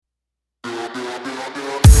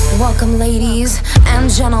Welcome ladies and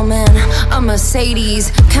gentlemen, a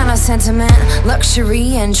Mercedes kind of sentiment,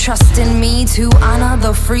 luxury and trust in me to honor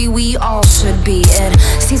the free we all should be. It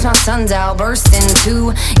seems my sundial burst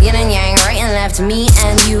into yin and yang, right and left, me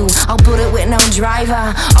and you. I'll put it with no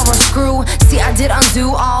driver or a screw. See, I did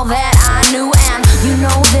undo all that I knew, and you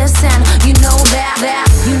know this and you know that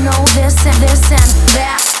you know this and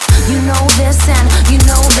that. You know this and you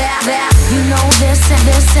know that you know this and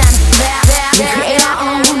that. We create our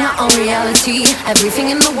own reality. Everything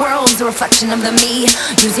in the world's a reflection of the me.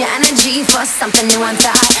 Use your energy for something new and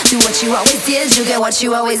thought. Do what you always did, you get what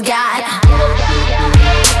you always got.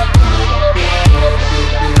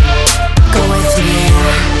 Go with me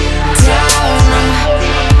down.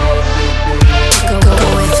 Go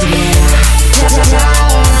with me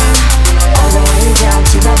down. All the way down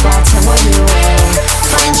to the bottom where you will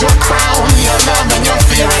find your crown, your love and your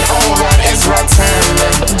fear, and all that is rotten.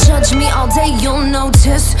 Judge me all day, you'll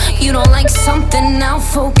notice you don't like something, now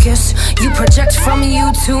focus. You project from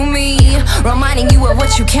you to me, reminding you of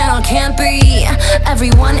what you can or can't be.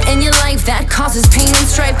 Everyone in your life that causes pain and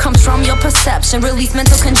strife comes from your perception. Release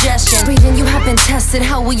mental congestion. Breathing, you have been tested.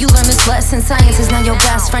 How will you learn this lesson? Science is not your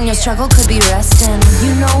best friend. Your struggle could be resting.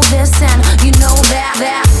 You know this and you know that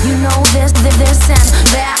you know this and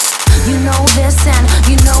that. You know this and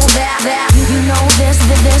you know that you know this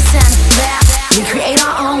and that. We create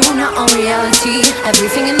our own reality.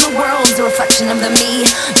 Everything in the world's a reflection of the me.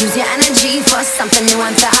 Use your energy for something new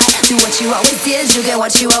and thought. Do what you always did, you get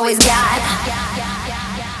what you always got.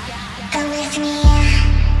 Go with me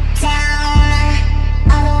down,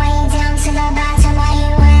 all the way down to the bottom where you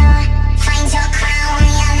will find your crown,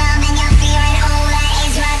 your love and your fear, and all that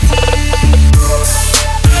is rotten.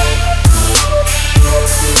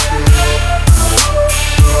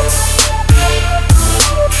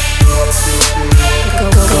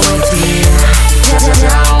 Go with me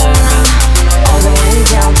down, all the way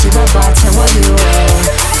down to the bottom where you will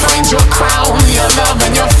find your crown, your love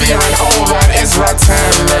and your fear, and all that is rotten.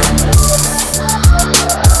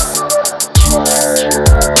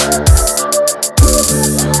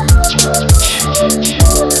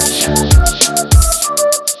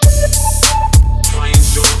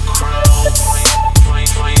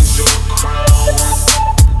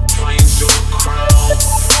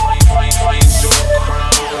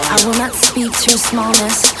 I will not speak to your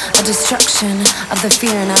smallness, a destruction of the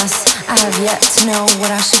fear in us. I have yet to know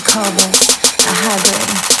what I should call this, a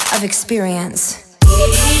hybrid of experience.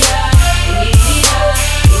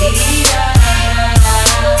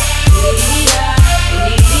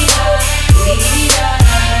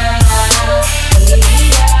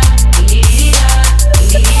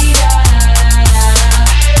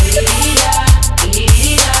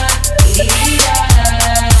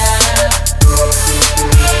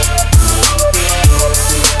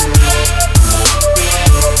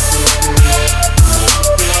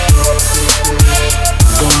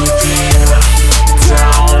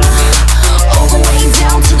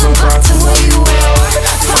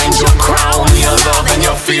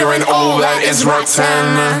 Fear and all that is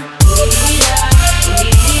rotten.